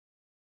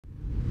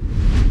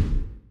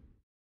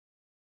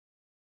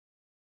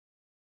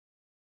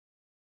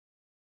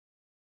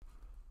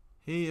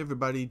Hey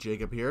everybody,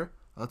 Jacob here.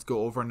 Let's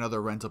go over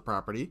another rental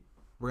property.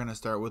 We're going to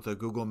start with a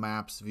Google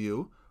Maps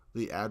view.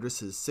 The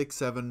address is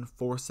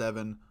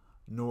 6747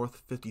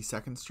 North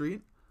 52nd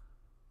Street.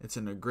 It's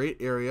in a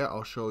great area.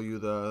 I'll show you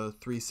the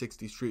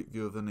 360 street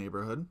view of the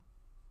neighborhood.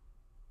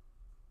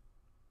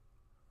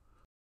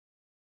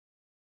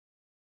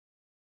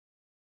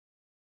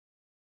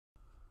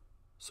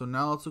 So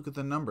now let's look at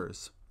the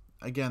numbers.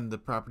 Again, the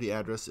property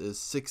address is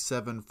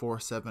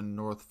 6747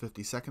 North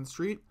 52nd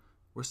Street.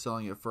 We're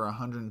selling it for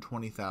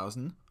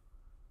 $120,000.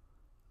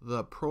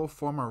 The pro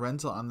forma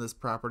rental on this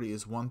property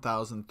is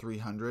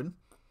 $1,300.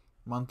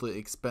 Monthly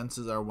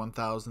expenses are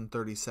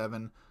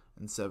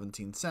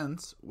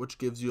 $1,037.17, which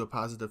gives you a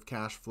positive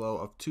cash flow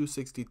of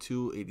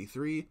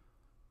 $262.83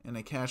 and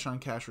a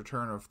cash-on-cash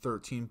return of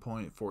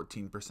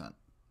 13.14%.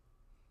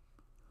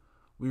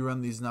 We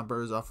run these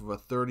numbers off of a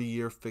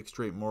 30-year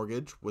fixed-rate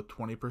mortgage with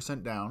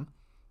 20% down,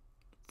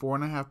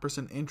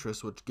 4.5%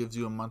 interest, which gives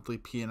you a monthly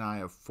P&I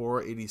of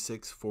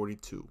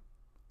 $486.42.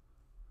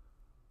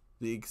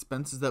 The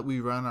expenses that we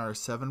run are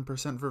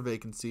 7% for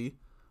vacancy,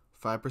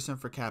 5%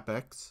 for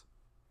capex,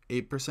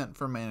 8%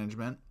 for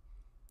management,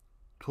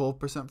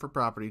 12% for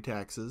property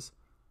taxes,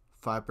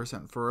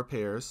 5% for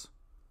repairs,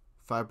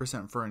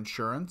 5% for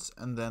insurance,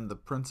 and then the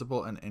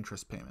principal and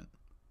interest payment.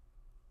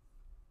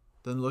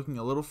 Then looking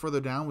a little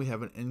further down, we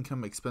have an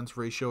income expense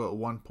ratio at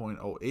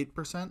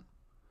 1.08%.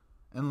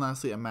 And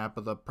lastly, a map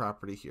of the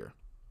property here.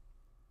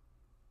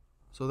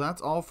 So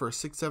that's all for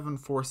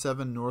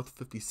 6747 North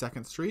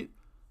 52nd Street.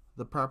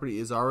 The property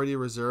is already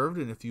reserved,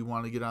 and if you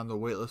want to get on the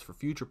waitlist for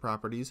future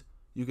properties,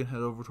 you can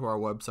head over to our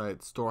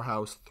website,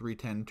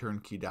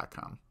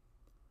 storehouse310turnkey.com.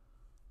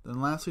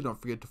 Then lastly,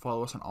 don't forget to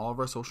follow us on all of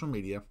our social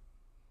media.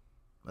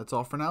 That's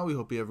all for now. We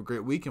hope you have a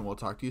great week, and we'll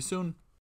talk to you soon.